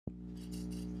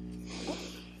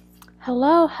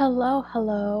Hello, hello,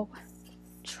 hello,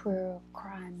 true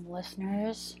crime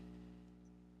listeners.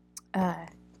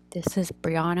 This is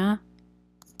Brianna,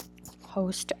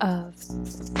 host of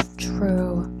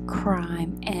True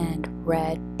Crime and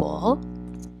Red Bull.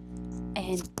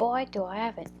 And boy, do I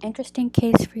have an interesting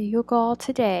case for you all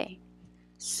today.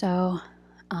 So,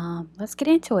 let's get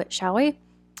into it, shall we?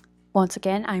 Once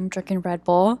again, I'm drinking Red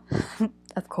Bull,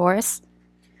 of course.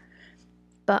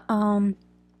 But,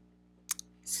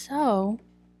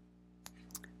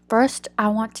 first, I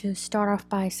want to start off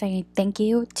by saying thank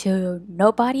you to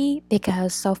nobody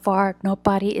because so far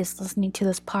nobody is listening to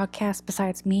this podcast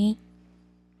besides me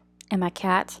and my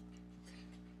cat.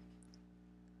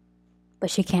 But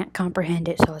she can't comprehend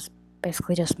it, so it's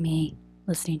basically just me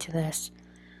listening to this.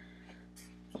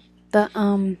 But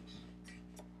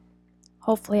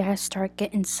hopefully I start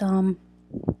getting some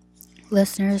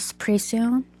listeners pretty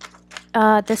soon.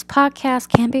 This podcast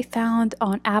can be found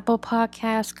on Apple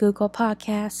Podcasts, Google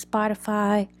Podcasts,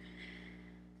 Spotify,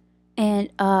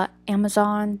 and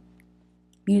Amazon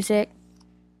Music.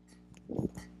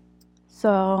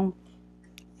 So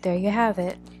there you have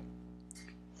it.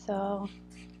 So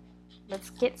let's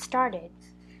get started.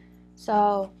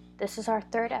 So this is our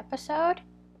third episode,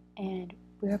 and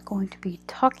we're going to be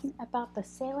talking about the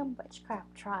Salem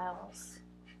witchcraft trials.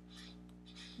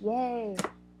 Yay!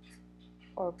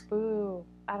 Or boo!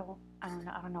 I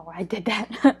don't know why I did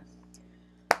that.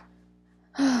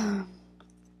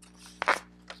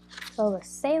 So the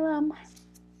Salem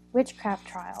witchcraft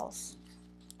trials.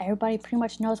 Everybody pretty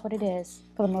much knows what it is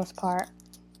for the most part.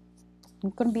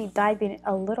 I'm going to be diving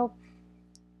a little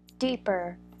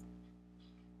deeper,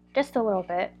 just a little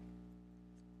bit.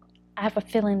 I have a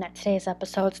feeling that today's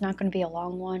episode is not going to be a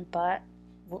long one, but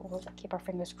we'll keep our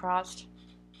fingers crossed.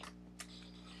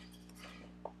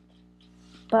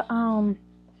 But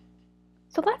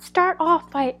so let's start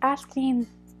off by asking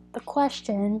the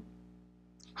question: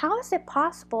 how is it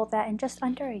possible that in just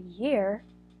under a year,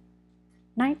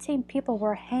 19 people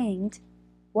were hanged,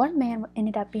 one man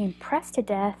ended up being pressed to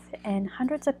death, and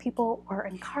hundreds of people were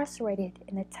incarcerated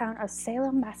in the town of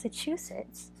Salem,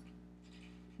 Massachusetts,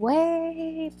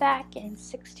 way back in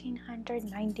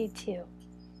 1692?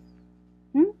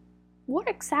 What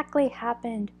exactly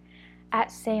happened at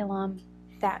Salem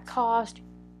that caused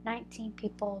 19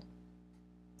 people,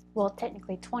 well,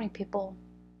 technically 20 people,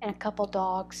 and a couple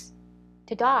dogs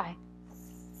to die?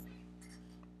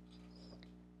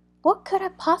 What could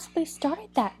have possibly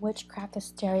started that witchcraft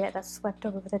hysteria that swept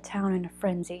over the town in a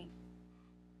frenzy?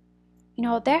 You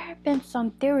know, there have been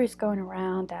some theories going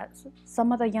around that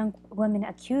some of the young women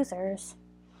accusers,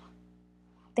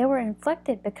 they were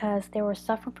inflicted because they were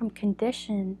suffering from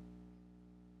condition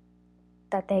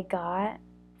that they got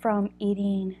from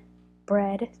eating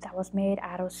bread that was made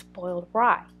out of spoiled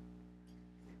rye.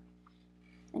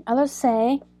 And others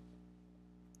say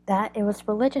that it was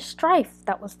religious strife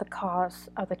that was the cause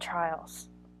of the trials.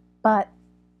 But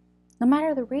no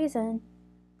matter the reason,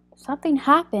 something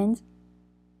happened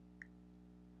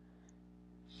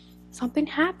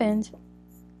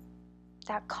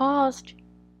that caused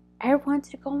everyone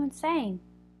to go insane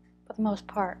for the most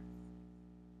part.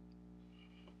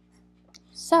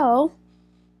 So,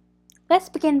 let's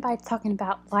begin by talking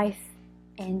about life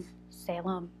in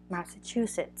Salem,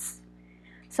 Massachusetts.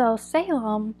 So,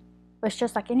 Salem was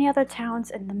just like any other towns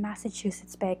in the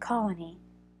Massachusetts Bay Colony.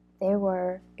 They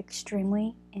were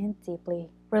extremely and deeply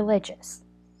religious.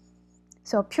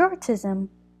 So, Puritanism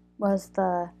was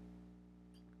the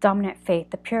dominant faith.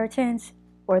 The Puritans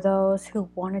were those who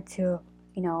wanted to,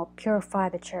 purify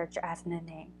the church, as in the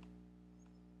name.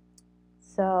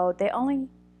 So they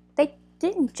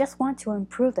didn't just want to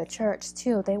improve the church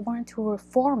too. They wanted to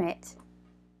reform it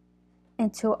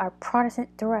into a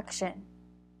Protestant direction.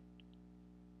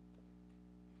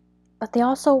 But they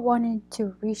also wanted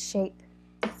to reshape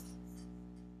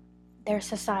their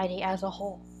society as a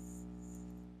whole.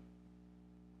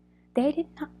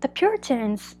 The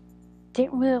Puritans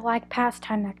didn't really like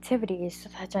pastime activities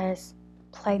such as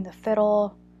playing the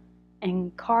fiddle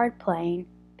and card playing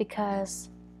because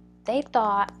they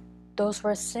thought those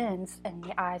were sins in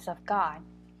the eyes of God.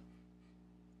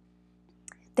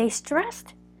 They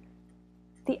stressed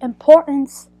the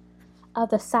importance of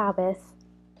the Sabbath.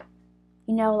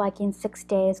 Like in 6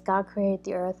 days, God created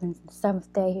the earth, and the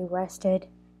seventh day He rested.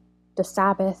 The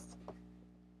Sabbath.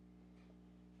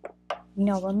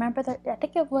 Remember that? I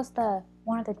think it was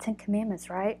one of the 10 Commandments,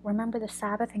 right? Remember the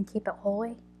Sabbath and keep it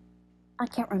holy. I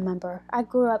can't remember. I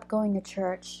grew up going to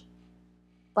church,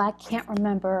 but I can't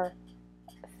remember.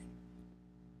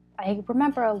 I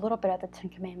remember a little bit of the 10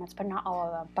 Commandments, but not all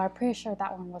of them. But I'm pretty sure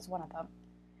that one was one of them.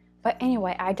 But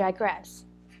anyway, I digress.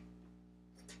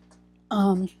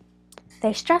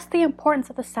 They stressed the importance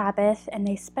of the Sabbath, and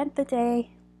they spent the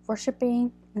day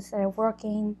worshiping instead of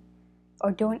working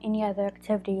or doing any other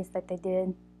activities that they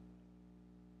did.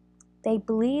 They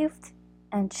believed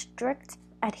in strict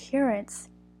adherence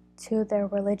to their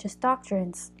religious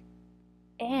doctrines,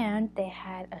 and they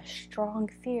had a strong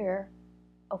fear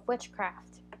of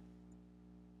witchcraft.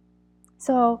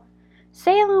 So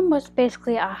Salem was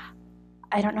basically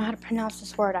I don't know how to pronounce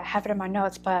this word, I have it in my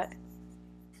notes, but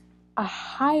a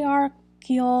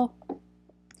hierarchical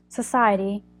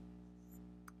society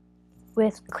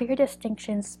with clear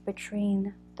distinctions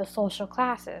between the social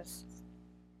classes.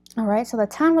 Alright, so the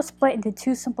town was split into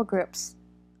two simple groups.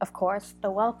 Of course, the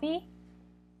wealthy,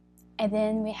 and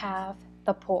then we have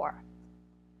the poor.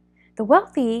 The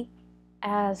wealthy,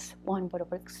 as one would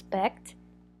expect,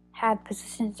 had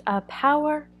positions of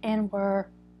power and were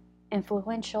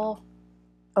influential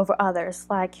over others.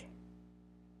 Like,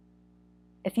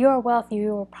 if you are wealthy,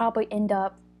 you will probably end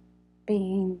up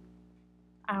being,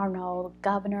 I don't know, the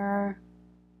governor,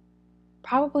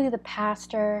 probably the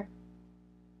pastor.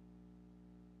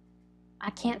 I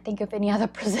can't think of any other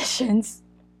positions,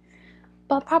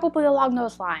 but probably along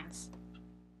those lines.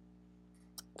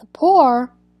 The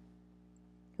poor,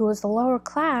 who was the lower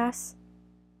class,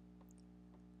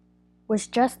 was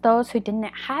just those who didn't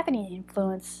have any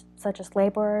influence, such as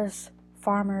laborers,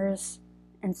 farmers,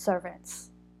 and servants.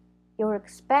 You would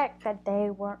expect that they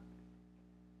weren't.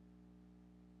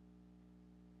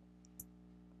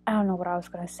 I don't know what I was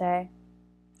going to say.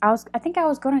 I think I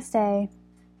was going to say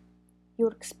you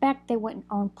would expect they wouldn't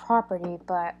own property,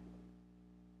 but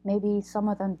maybe some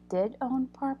of them did own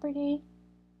property.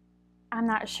 I'm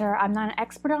not sure. I'm not an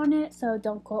expert on it, so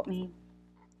don't quote me.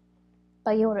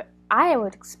 But I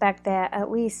would expect that at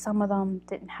least some of them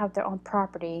didn't have their own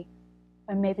property,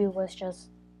 and maybe it was just,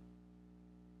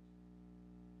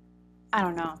 I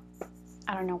don't know.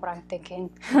 I don't know what I'm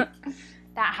thinking.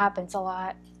 That happens a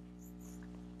lot.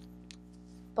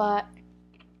 But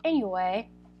anyway,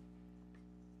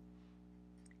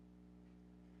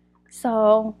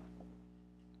 so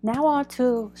now on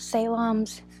to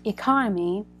Salem's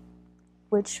economy,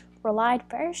 which relied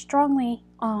very strongly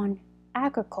on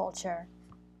agriculture.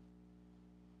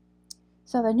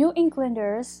 So the New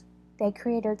Englanders, they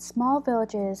created small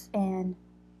villages, and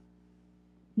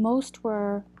most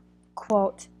were,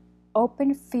 quote,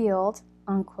 open field,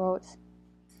 unquote,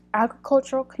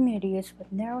 agricultural communities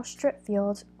with narrow strip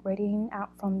fields radiating out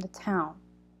from the town.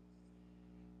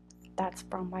 That's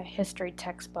from my history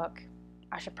textbook.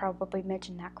 I should probably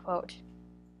mention that quote.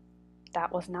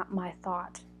 That was not my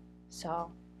thought.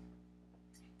 So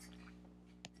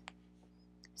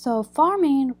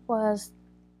farming was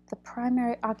the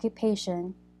primary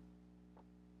occupation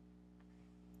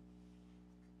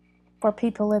for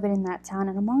people living in that town.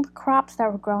 And among the crops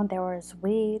that were grown, there was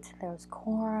wheat, there was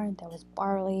corn, there was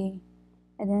barley,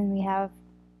 and then we have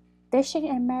fishing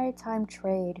and maritime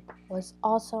trade was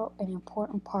also an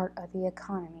important part of the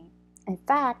economy. In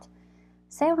fact,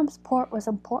 Salem's port was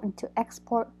important to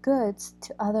export goods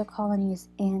to other colonies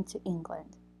and to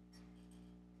England.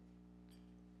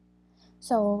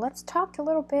 So let's talk a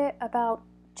little bit about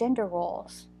gender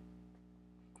roles,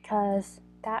 because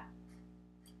that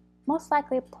most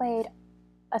likely played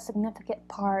a significant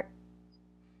part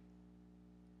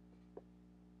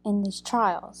in these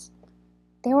trials.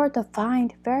 They were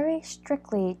defined very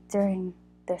strictly during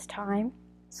this time,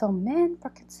 so men were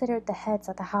considered the heads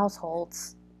of the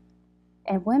households,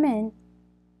 and women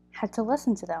had to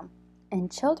listen to them,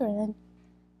 and children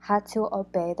had to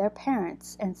obey their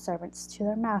parents, and servants to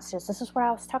their masters. This is what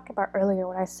I was talking about earlier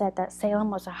when I said that Salem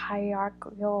was a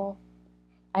hierarchical,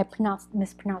 I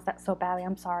mispronounced that so badly,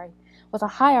 I'm sorry, was a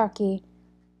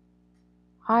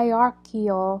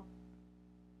hierarchical,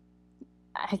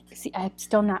 I'm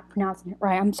still not pronouncing it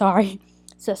right, I'm sorry,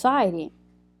 society.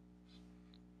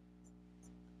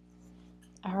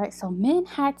 Alright, so men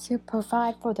had to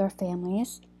provide for their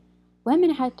families.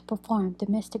 Women had to perform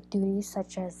domestic duties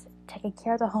such as taking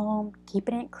care of the home,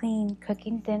 keeping it clean,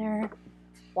 cooking dinner,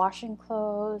 washing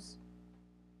clothes,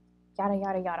 yada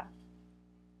yada yada.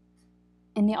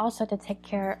 And they also had to take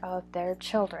care of their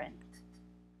children.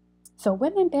 So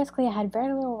women basically had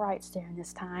very little rights during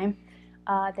this time.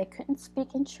 They couldn't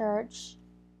speak in church,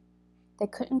 they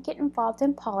couldn't get involved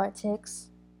in politics,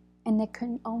 and they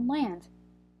couldn't own land.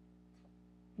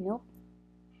 Nope.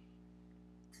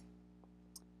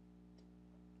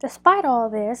 Despite all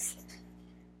this,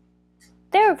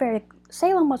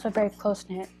 Salem was a very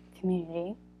close-knit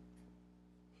community.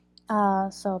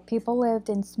 So people lived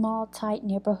in small, tight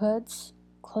neighborhoods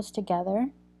close together,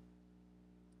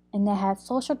 and they had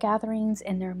social gatherings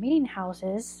in their meeting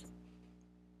houses.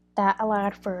 that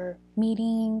allowed for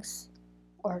meetings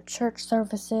or church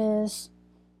services.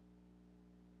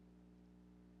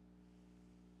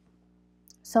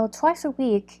 So twice a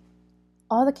week,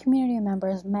 all the community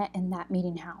members met in that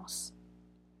meeting house.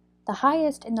 The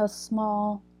highest in those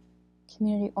small,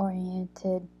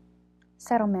 community-oriented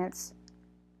settlements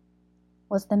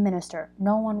was the minister.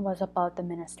 No one was above the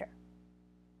minister.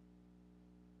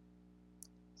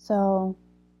 So,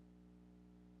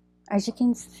 as you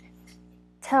can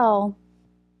tell,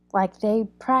 like, they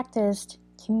practiced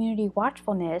community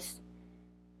watchfulness,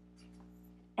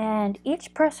 and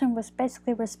each person was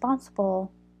basically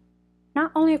responsible not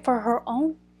only for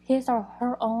his or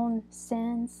her own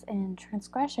sins and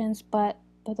transgressions, but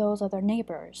for those of their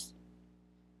neighbors.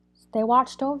 They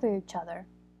watched over each other.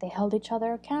 They held each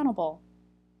other accountable,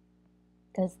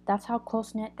 because that's how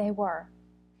close-knit they were.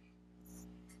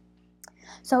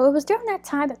 So it was during that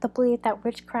time that the belief that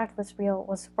witchcraft was real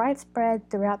was widespread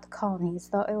throughout the colonies,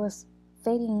 though it was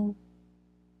fading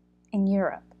in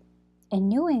Europe. In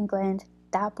New England,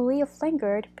 that belief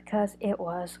lingered because it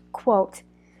was, quote,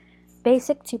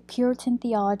 basic to Puritan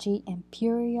theology, and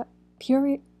Puritan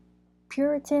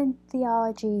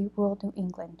theology ruled New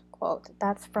England, quote.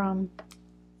 That's from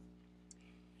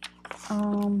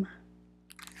an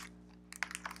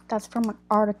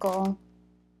article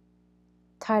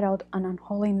titled An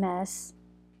Unholy Mess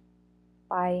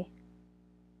by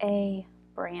A.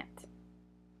 Brandt.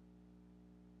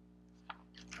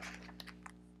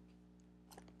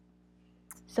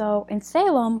 So in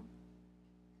Salem,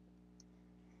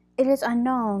 it is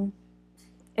unknown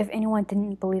if anyone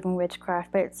didn't believe in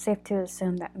witchcraft, but it's safe to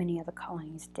assume that many of the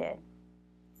colonies did.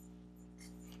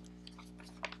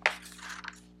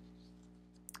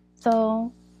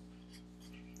 So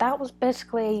that was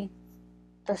basically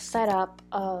the setup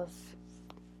of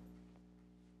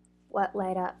what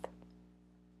led up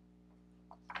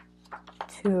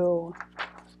to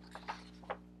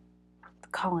the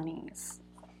colonies.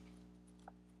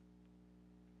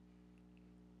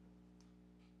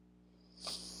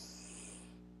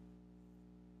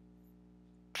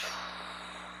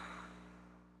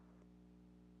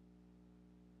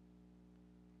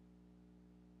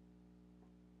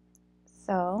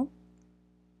 So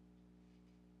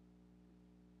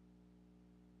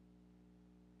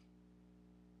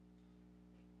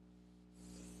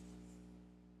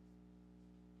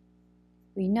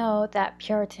we know that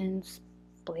Puritans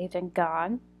believed in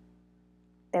God.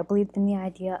 They believed in the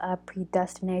idea of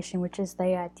predestination, which is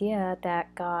the idea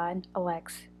that God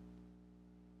elects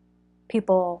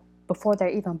people before they're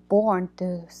even born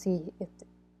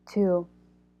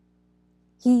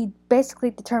he basically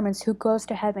determines who goes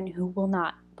to heaven and who will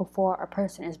not before a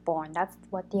person is born. That's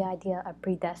what the idea of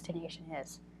predestination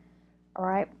is.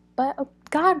 Alright? But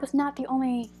God was not the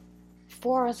only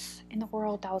force in the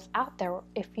world that was out there.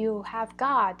 If you have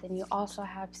God, then you also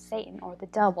have Satan, or the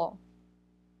devil.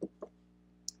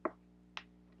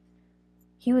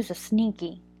 He was a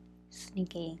sneaky.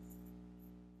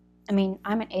 I mean,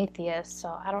 I'm an atheist,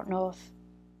 so I don't know if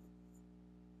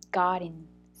God and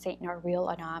Satan are real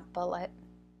or not, but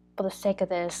for the sake of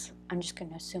this, I'm just going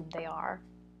to assume they are.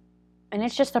 And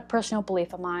it's just a personal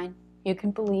belief of mine. You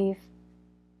can believe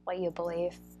what you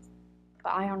believe,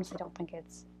 but I honestly don't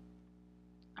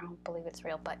believe it's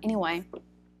real. But anyway,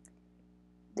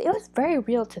 it was very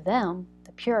real to them,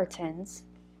 the Puritans.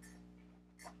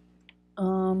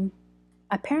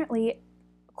 Apparently,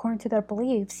 according to their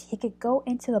beliefs, he could go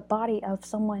into the body of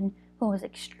someone who was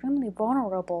extremely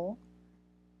vulnerable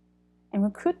and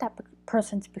recruit that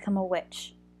person to become a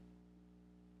witch.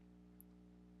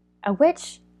 A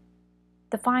witch,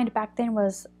 defined back then,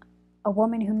 was a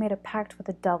woman who made a pact with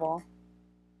the devil.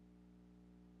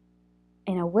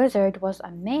 And a wizard was a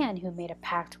man who made a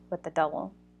pact with the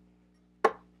devil.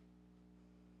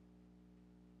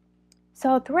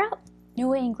 So throughout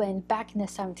New England back in the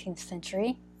 17th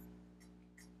century,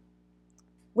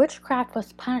 witchcraft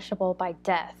was punishable by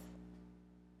death.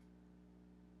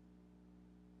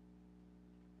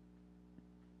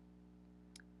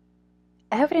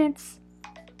 Evidence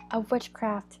of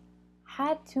witchcraft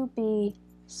had to be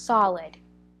solid.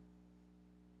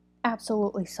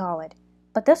 Absolutely solid.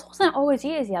 But this wasn't always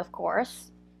easy, of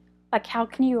course. Like, how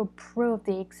can you prove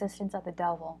the existence of the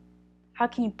devil? How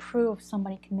can you prove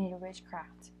somebody committed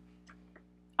witchcraft?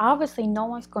 Obviously, no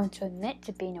one's going to admit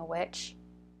to being a witch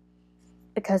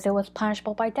because it was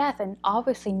punishable by death. And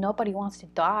obviously, nobody wants to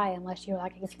die unless you're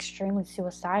like extremely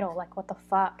suicidal. Like, what the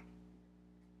fuck?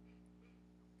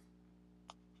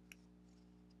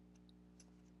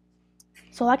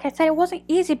 So like I said, it wasn't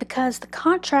easy because the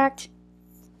contract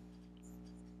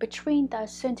between the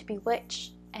soon-to-be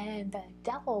witch and the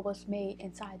devil was made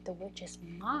inside the witch's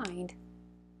mind.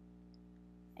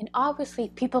 And obviously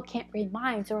people can't read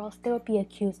minds or else they would be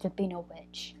accused of being a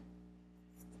witch.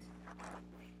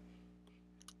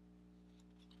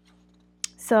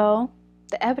 So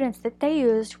the evidence that they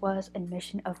used was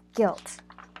admission of guilt.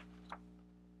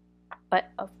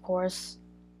 But of course,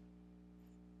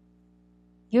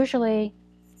 usually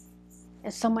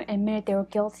if someone admitted they were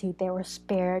guilty, they were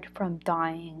spared from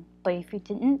dying. But if you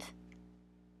didn't,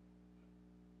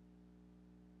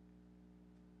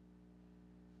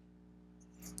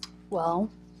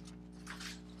 well,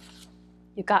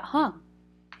 you got hung.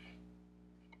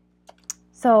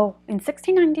 So in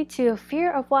 1692,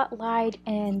 fear of what lied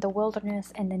in the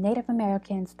wilderness and the Native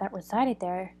Americans that resided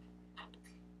there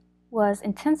was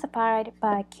intensified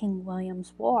by King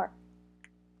William's War.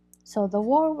 So the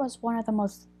war was one of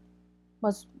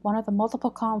the multiple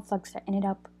conflicts that ended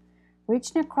up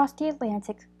reaching across the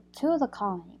Atlantic to the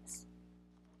colonies.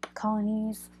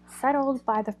 Colonies settled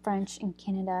by the French in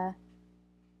Canada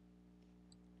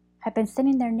had been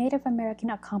sending their Native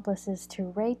American accomplices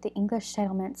to raid the English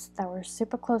settlements that were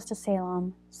super close to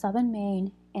Salem, southern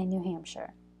Maine, and New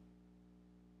Hampshire.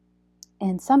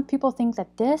 And some people think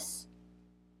that this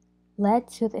led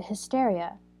to the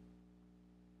hysteria.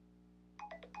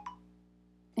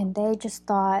 And they just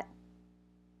thought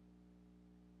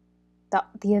that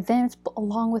the events,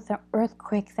 along with the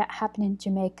earthquake that happened in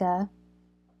Jamaica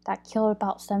that killed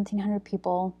about 1,700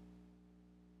 people,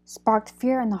 sparked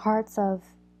fear in the hearts of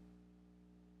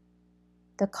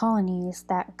the colonies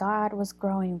that God was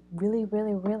growing really,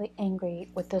 really, really angry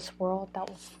with this world that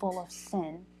was full of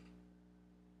sin.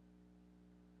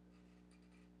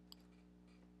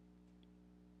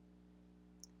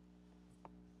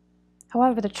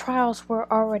 However, the trials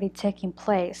were already taking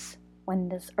place when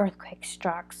this earthquake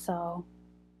struck,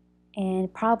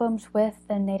 and problems with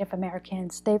the Native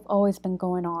Americans, they've always been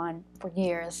going on for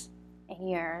years and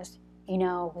years. You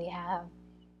know, we have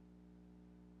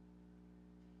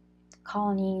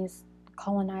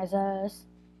colonizers,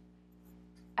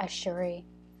 as Shuri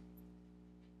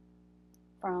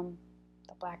from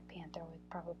the Black Panther would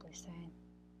probably say.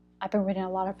 I've been reading a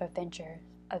lot of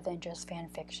Avengers fan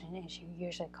fiction, and she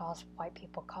usually calls white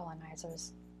people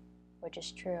colonizers, which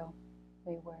is true.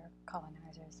 We were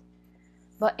colonizers.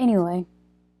 But anyway,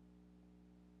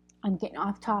 I'm getting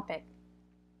off topic.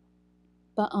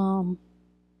 But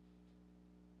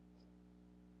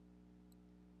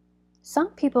some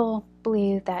people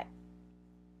believe that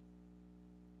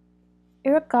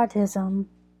ergotism,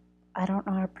 I don't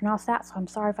know how to pronounce that, so I'm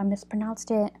sorry if I mispronounced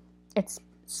it. It's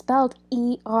spelled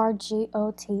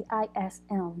Ergotism.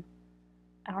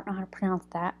 I don't know how to pronounce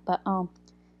that, but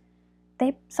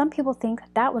some people think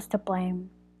that was to blame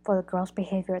for the girls'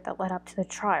 behavior that led up to the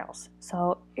trials.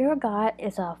 So ergot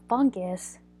is a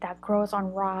fungus that grows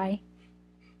on rye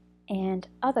and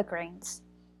other grains.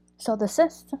 So I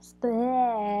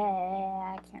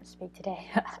can't speak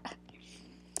today.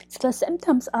 So the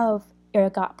symptoms of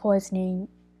ergot poisoning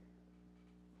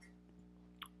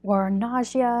were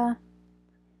nausea,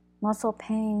 muscle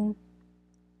pain,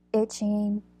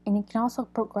 itching, and it can also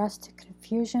progress to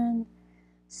confusion,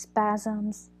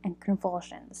 spasms, and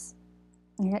convulsions.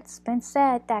 And it's been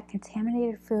said that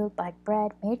contaminated food like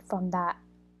bread made from that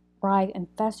rye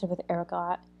infested with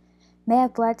ergot may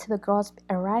have led to the girls'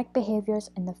 erratic behaviors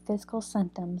and the physical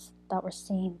symptoms that were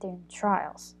seen during the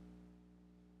trials.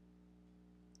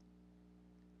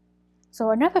 So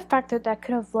another factor that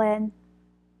could have led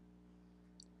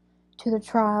to the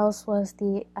trials was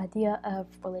the idea of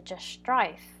religious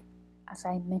strife, as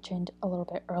I mentioned a little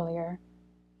bit earlier.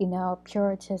 You know,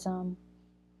 Puritanism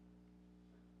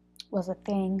was a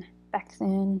thing back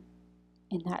then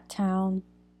in that town.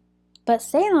 But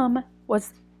Salem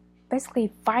was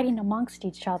basically fighting amongst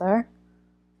each other.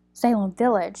 Salem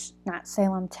Village, not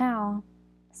Salem Town,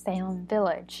 Salem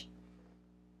Village.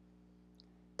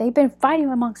 They've been fighting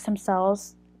amongst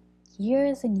themselves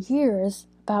years and years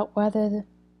about whether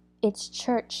its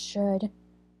church should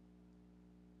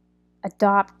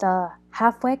adopt the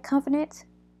halfway covenant,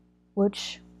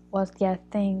 which was the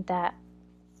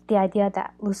idea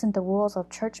that loosened the rules of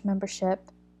church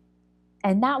membership,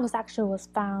 and that was actually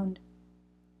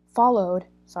followed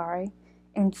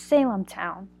in Salem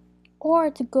Town,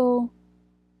 or to go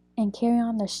and carry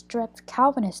on the strict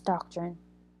Calvinist doctrine,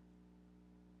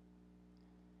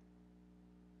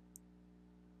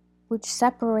 which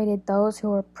separated those who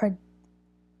were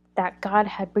that God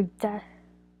had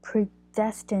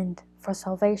predestined for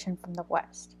salvation from the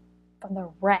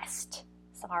rest.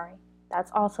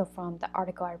 That's also from the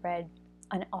article I read,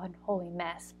 An Unholy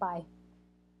Mess by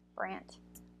Brandt.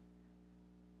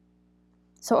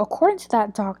 So according to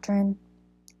that doctrine,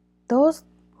 those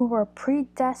who were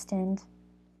predestined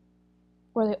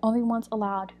were the only ones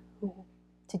allowed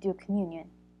to do communion.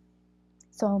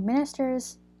 So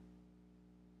ministers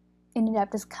ended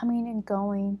up just coming and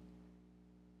going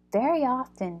very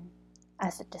often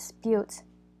as the disputes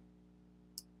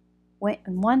went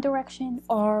in one direction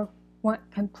or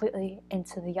went completely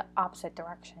into the opposite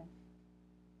direction.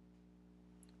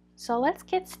 So let's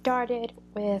get started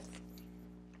with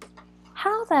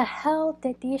how the hell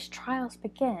did these trials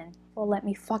begin? Well, let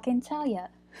me fucking tell ya.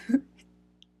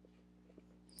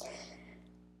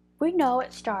 We know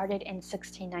it started in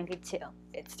 1692.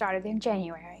 It started in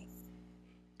January.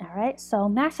 Alright, so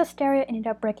mass hysteria ended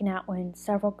up breaking out when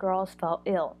several girls fell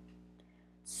ill.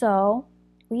 So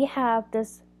we have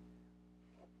this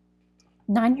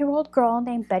 9-year-old girl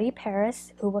named Betty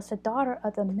Paris, who was the daughter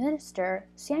of the minister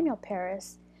Samuel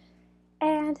Paris,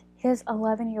 and his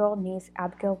 11-year-old niece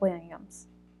Abigail Williams.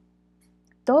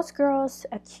 Those girls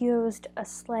accused a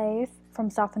slave from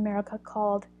South America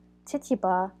called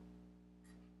Tituba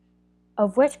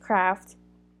of witchcraft,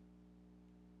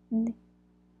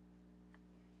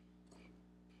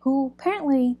 who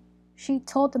apparently she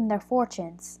told them their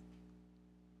fortunes.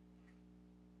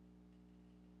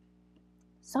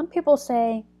 Some people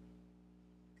say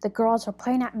the girls were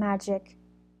playing at magic.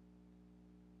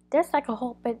 There's like a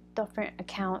whole bit different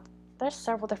account. There's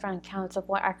several different accounts of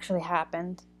what actually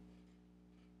happened.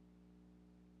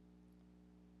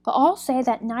 But all say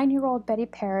that 9-year-old Betty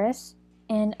Paris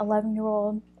and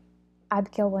 11-year-old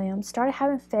Abigail Williams started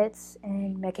having fits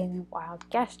and making wild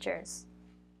gestures.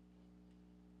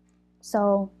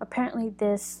 So apparently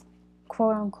this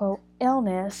quote-unquote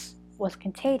illness was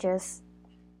contagious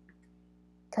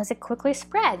because it quickly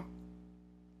spread.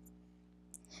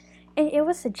 And it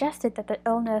was suggested that it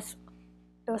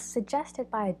was suggested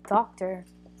by a doctor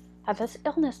that this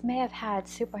illness may have had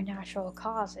supernatural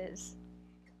causes.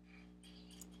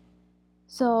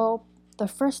 So the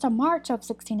 1st of March of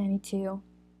 1692,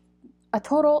 a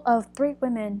total of 3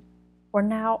 women were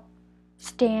now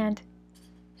standing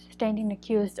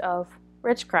accused of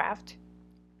witchcraft,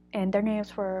 and their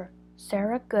names were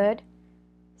Sarah Good,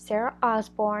 Sarah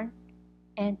Osborne,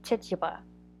 and Tituba.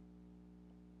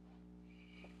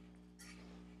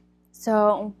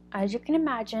 So, as you can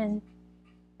imagine,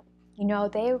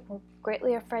 they were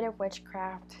greatly afraid of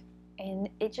witchcraft, and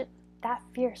that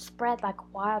fear spread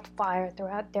like wildfire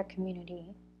throughout their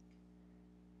community.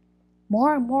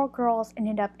 More and more girls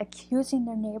ended up accusing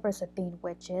their neighbors of being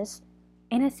witches.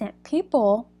 Innocent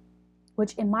people,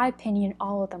 which in my opinion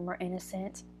all of them were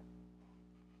innocent.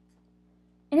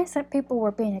 Innocent people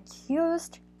were being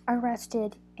accused,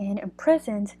 arrested, and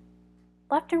imprisoned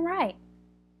left and right.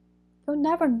 You'll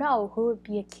never know who would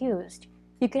be accused.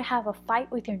 You could have a fight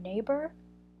with your neighbor,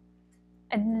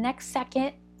 and the next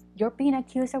second, you're being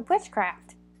accused of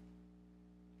witchcraft.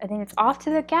 And then it's off to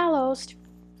the gallows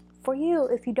for you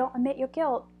if you don't admit your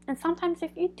guilt. And sometimes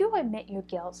if you do admit your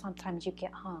guilt, sometimes you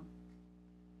get hung.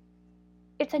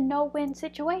 It's a no-win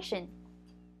situation.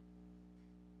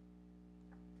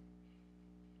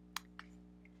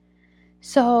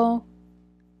 So,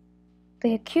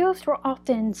 the accused were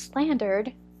often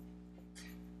slandered.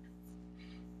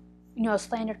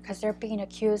 Slandered because they're being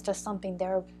accused of something they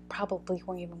probably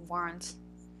weren't.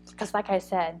 Because like I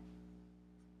said,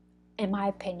 in my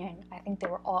opinion, I think they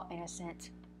were all innocent.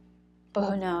 But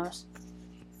who knows?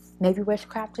 Maybe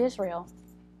witchcraft is real.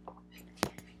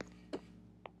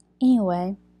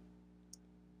 Anyway,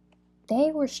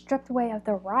 they were stripped away of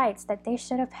the rights that they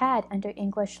should have had under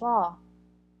English law.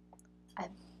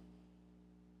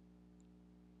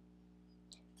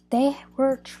 They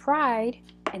were tried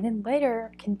and then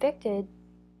later convicted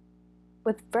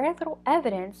with very little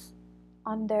evidence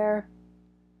on their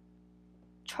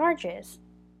charges.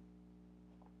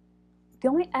 The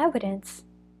only evidence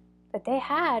that they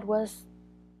had was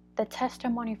the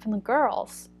testimony from the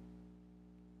girls,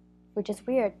 which is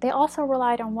weird. They also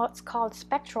relied on what's called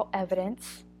spectral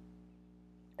evidence.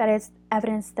 That is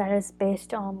evidence that is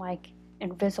based on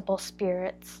invisible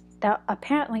spirits that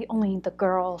apparently only the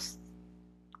girls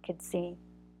could see.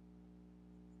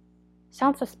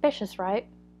 Sounds suspicious, right?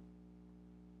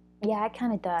 Yeah, it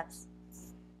kind of does.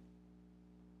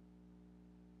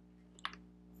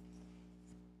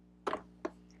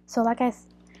 So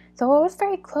it was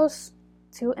very close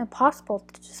to impossible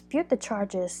to dispute the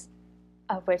charges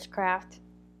of witchcraft.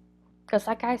 Because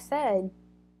like I said,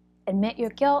 admit your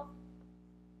guilt,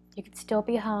 you could still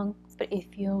be hung. But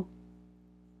if you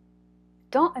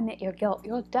don't admit your guilt,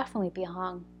 you'll definitely be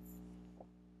hung.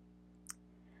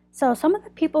 So some of the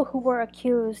people who were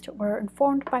accused were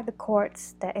informed by the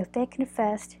courts that if they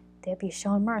confessed, they'd be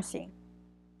shown mercy.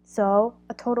 So,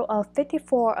 a total of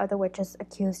 54 of the witches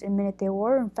accused admitted they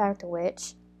were in fact a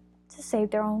witch to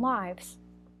save their own lives.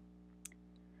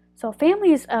 So,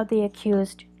 families of the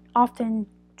accused often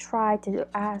try to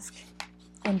ask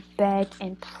and beg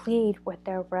and plead with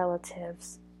their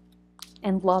relatives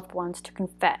and loved ones to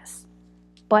confess.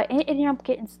 But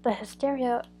the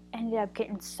hysteria ended up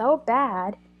getting so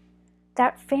bad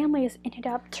that families ended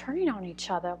up turning on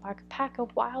each other like a pack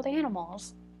of wild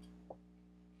animals.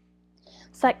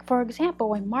 It's like, for example,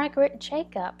 when Margaret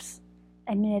Jacobs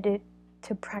admitted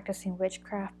to practicing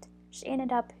witchcraft, she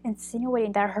ended up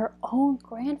insinuating that her own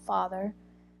grandfather,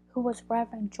 who was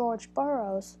Reverend George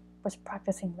Burroughs, was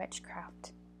practicing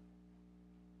witchcraft.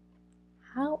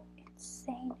 How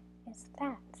insane is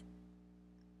that?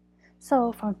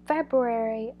 So from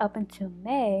February up until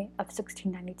May of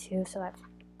 1692, so that's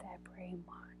February,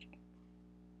 March,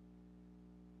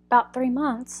 about 3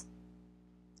 months,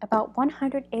 about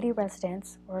 180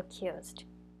 residents were accused.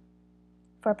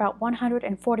 For about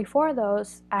 144 of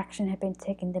those, action had been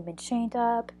taken. They'd been chained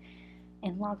up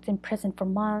and locked in prison for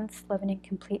months, living in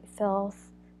complete filth.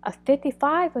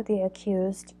 55 of the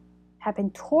accused had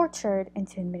been tortured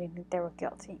into admitting that they were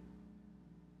guilty.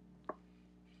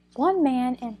 One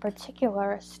man in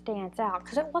particular stands out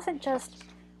because it wasn't just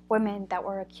women that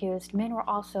were accused, men were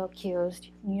also accused.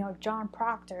 John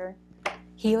Proctor,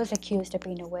 he was accused of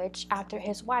being a witch after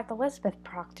his wife Elizabeth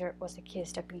Proctor was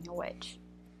accused of being a witch.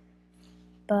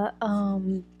 But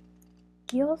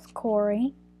Giles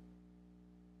Corey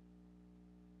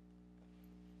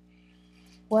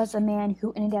was a man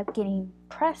who ended up getting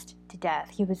pressed to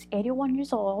death. He was 81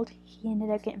 years old. He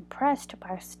ended up getting pressed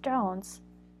by stones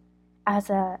as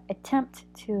an attempt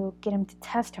to get him to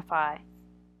testify.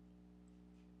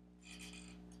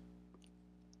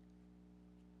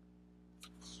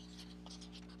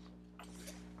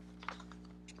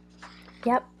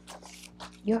 Yep,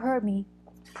 you heard me.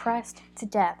 Pressed to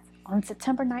death on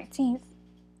September 19th.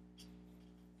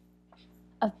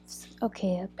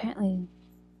 Apparently.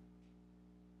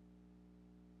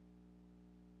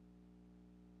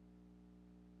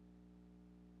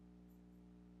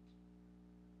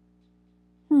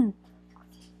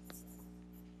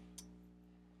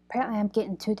 Apparently I'm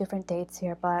getting 2 different dates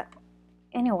here, but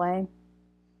anyway,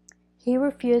 he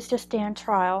refused to stand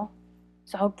trial,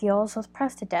 so Giles was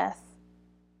pressed to death.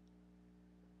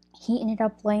 He ended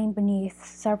up laying beneath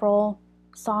several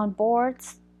sawn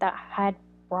boards that had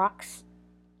rocks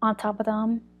on top of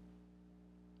them.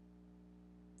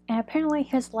 And apparently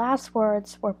his last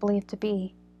words were believed to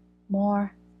be,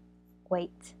 "More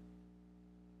weight."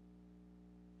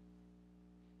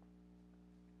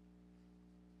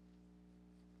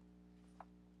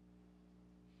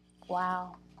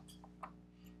 Wow.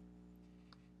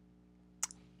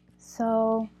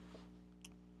 So,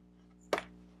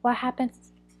 what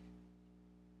happens?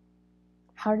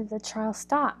 How did the trial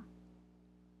stop?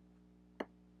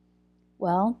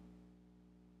 Well,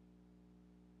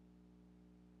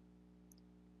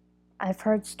 I've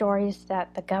heard stories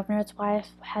that the governor's wife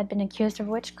had been accused of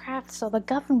witchcraft, so the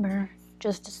governor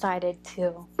just decided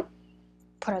to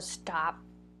put a stop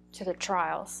to the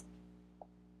trials.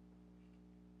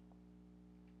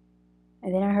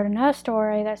 And then I heard another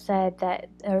story that said that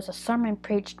there was a sermon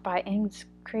preached by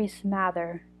Increase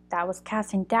Mather that was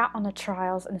casting doubt on the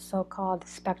trials and the so-called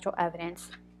spectral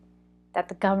evidence that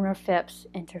the governor Phipps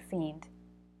intervened.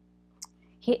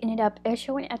 He ended up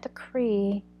issuing a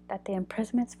decree that the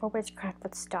imprisonments for witchcraft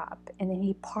would stop, and then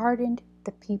he pardoned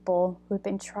the people who had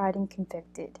been tried and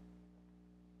convicted.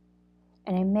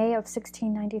 And in May of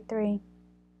 1693,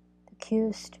 the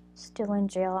accused still in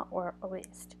jail were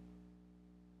released.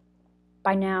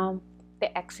 By now,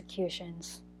 the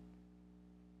executions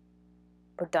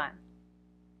were done.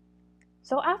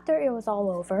 So after it was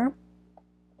all over,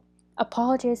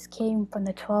 apologies came from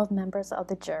the 12 members of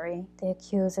the jury, the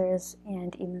accusers,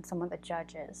 and even some of the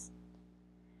judges.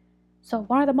 So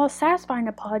one of the most satisfying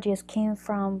apologies came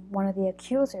from one of the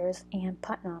accusers, Ann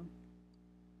Putnam.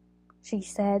 She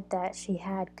said that she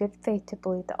had good faith to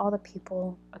believe that all the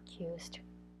people accused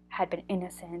had been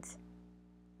innocent.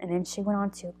 And then she went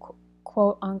on to,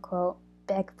 quote unquote,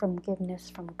 beg forgiveness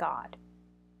from God.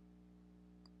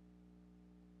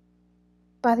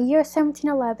 By the year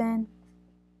 1711,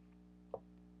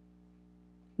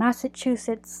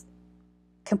 Massachusetts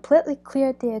completely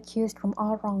cleared the accused from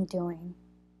all wrongdoing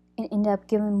and ended up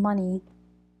giving money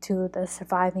to the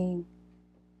surviving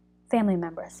family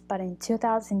members. But in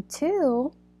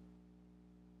 2002,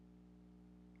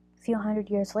 a few hundred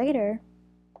years later,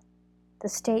 the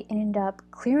state ended up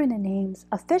clearing the names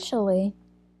officially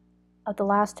of the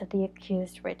last of the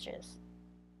accused witches.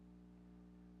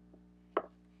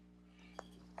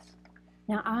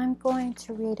 Now I'm going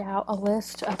to read out a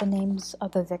list of the names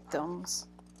of the victims.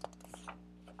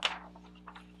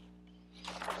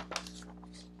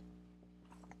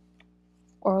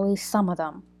 Or at least some of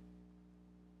them.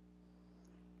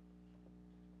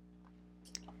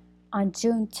 On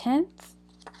June 10th,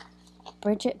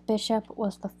 Bridget Bishop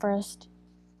was the first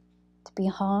to be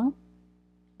hung.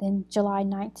 Then July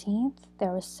 19th,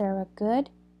 there was Sarah Good,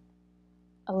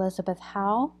 Elizabeth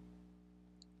Howe,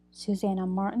 Susanna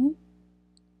Martin,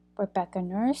 Rebecca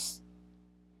Nurse,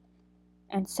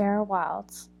 and Sarah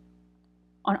Wilds.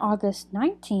 On August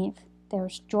 19th, there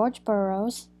was George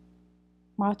Burroughs,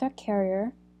 Martha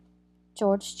Carrier,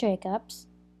 George Jacobs,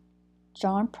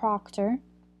 John Proctor,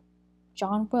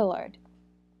 John Willard.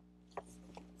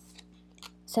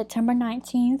 September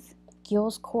 19th,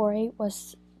 Giles Corey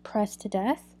was pressed to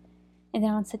death. And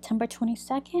then on September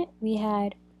 22nd, we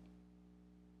had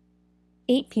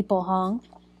 8 people hung.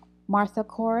 Martha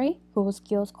Corey, who was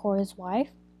Giles Corey's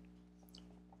wife.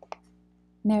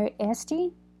 Mary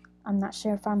Esty, I'm not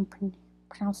sure if I'm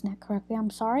pronouncing that correctly, I'm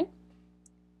sorry.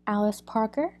 Alice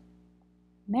Parker,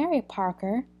 Mary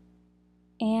Parker,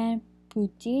 Anne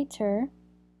Buditer,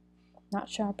 not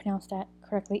sure I pronounced that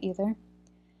correctly either.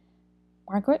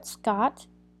 Margaret Scott,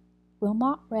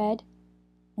 Wilmot Red,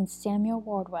 and Samuel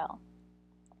Wardwell.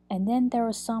 And then there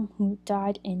were some who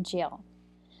died in jail.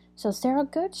 So Sarah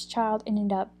Good's child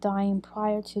ended up dying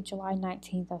prior to July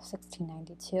 19th of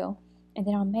 1692. And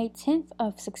then on May 10th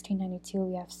of 1692,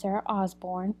 we have Sarah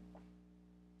Osborne.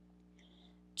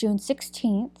 June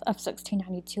 16th of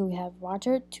 1692, we have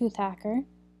Roger Toothacker.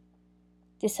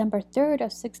 December 3rd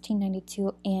of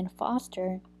 1692, Anne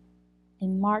Foster.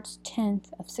 And March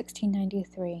 10th of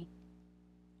 1693,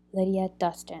 Lydia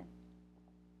Dustin.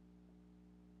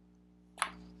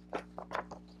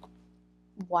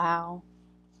 Wow.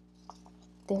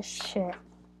 This shit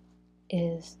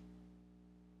is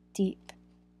deep.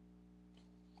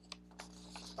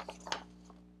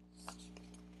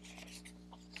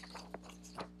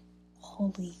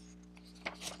 Holy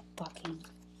fucking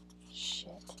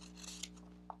shit.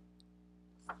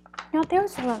 Now there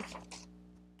was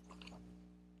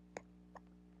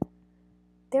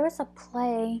a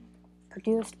play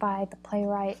produced by the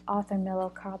playwright Arthur Miller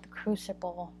called The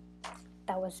Crucible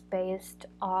that was based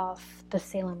off the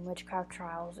Salem Witchcraft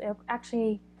trials. It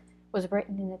actually was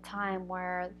written in a time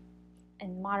where,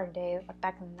 in modern day,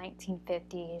 back in the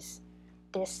 1950s,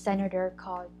 this senator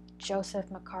called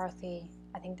Joseph McCarthy,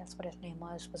 I think that's what his name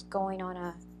was going on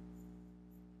a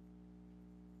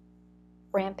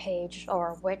rampage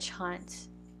or witch hunt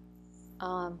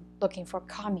looking for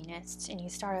communists, and he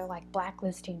started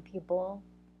blacklisting people.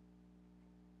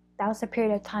 That was the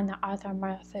period of time that Arthur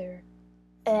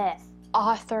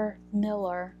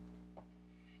Miller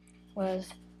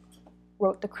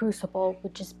wrote The Crucible,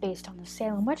 which is based on the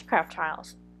Salem Witchcraft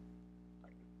trials.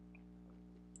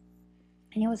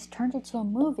 And it was turned into a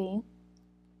movie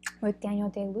with Daniel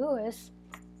Day-Lewis.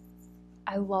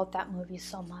 I love that movie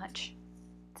so much.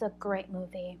 It's a great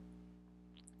movie.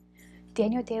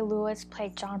 Daniel Day-Lewis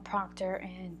played John Proctor,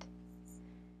 and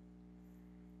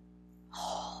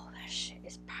that shit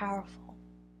is powerful.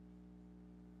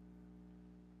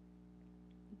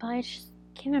 But I just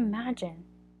can't imagine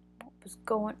what was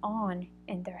going on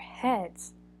in their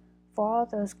heads for all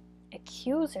those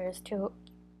accusers to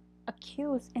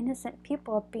accuse innocent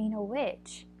people of being a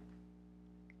witch.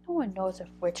 No one knows if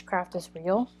witchcraft is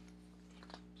real.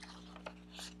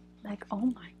 Oh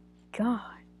my god.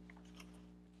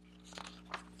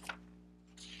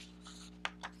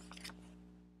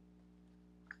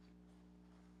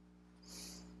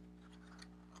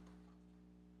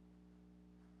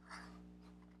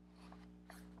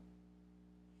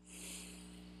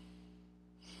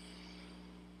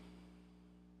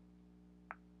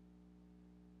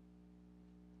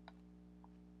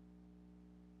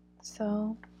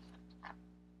 So,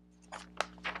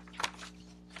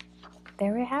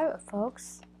 there we have it,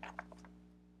 folks.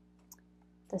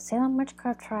 The Salem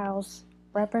Witchcraft Trials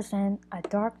represent a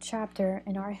dark chapter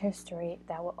in our history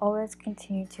that will always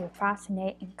continue to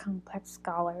fascinate and complex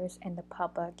scholars and the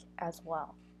public as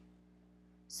well.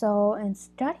 So, in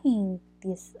studying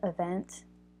this event,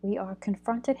 we are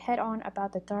confronted head-on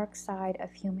about the dark side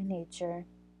of human nature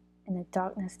and the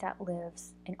darkness that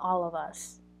lives in all of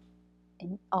us,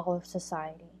 in all of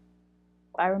society.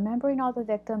 By remembering all the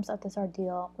victims of this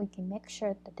ordeal, we can make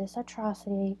sure that this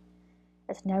atrocity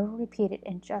is never repeated,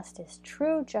 and justice,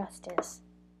 true justice,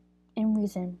 and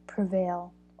reason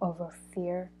prevail over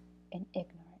fear and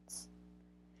ignorance.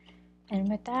 And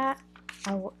with that,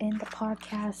 I will end the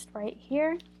podcast right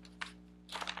here.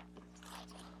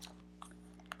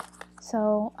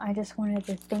 So I just wanted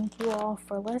to thank you all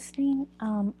for listening.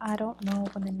 I don't know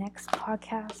when the next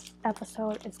podcast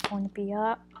episode is going to be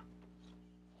up,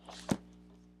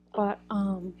 but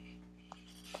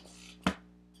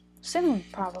soon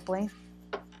probably.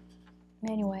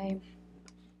 Anyway,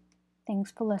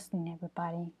 thanks for listening,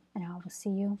 everybody, and I will see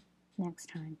you next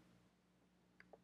time.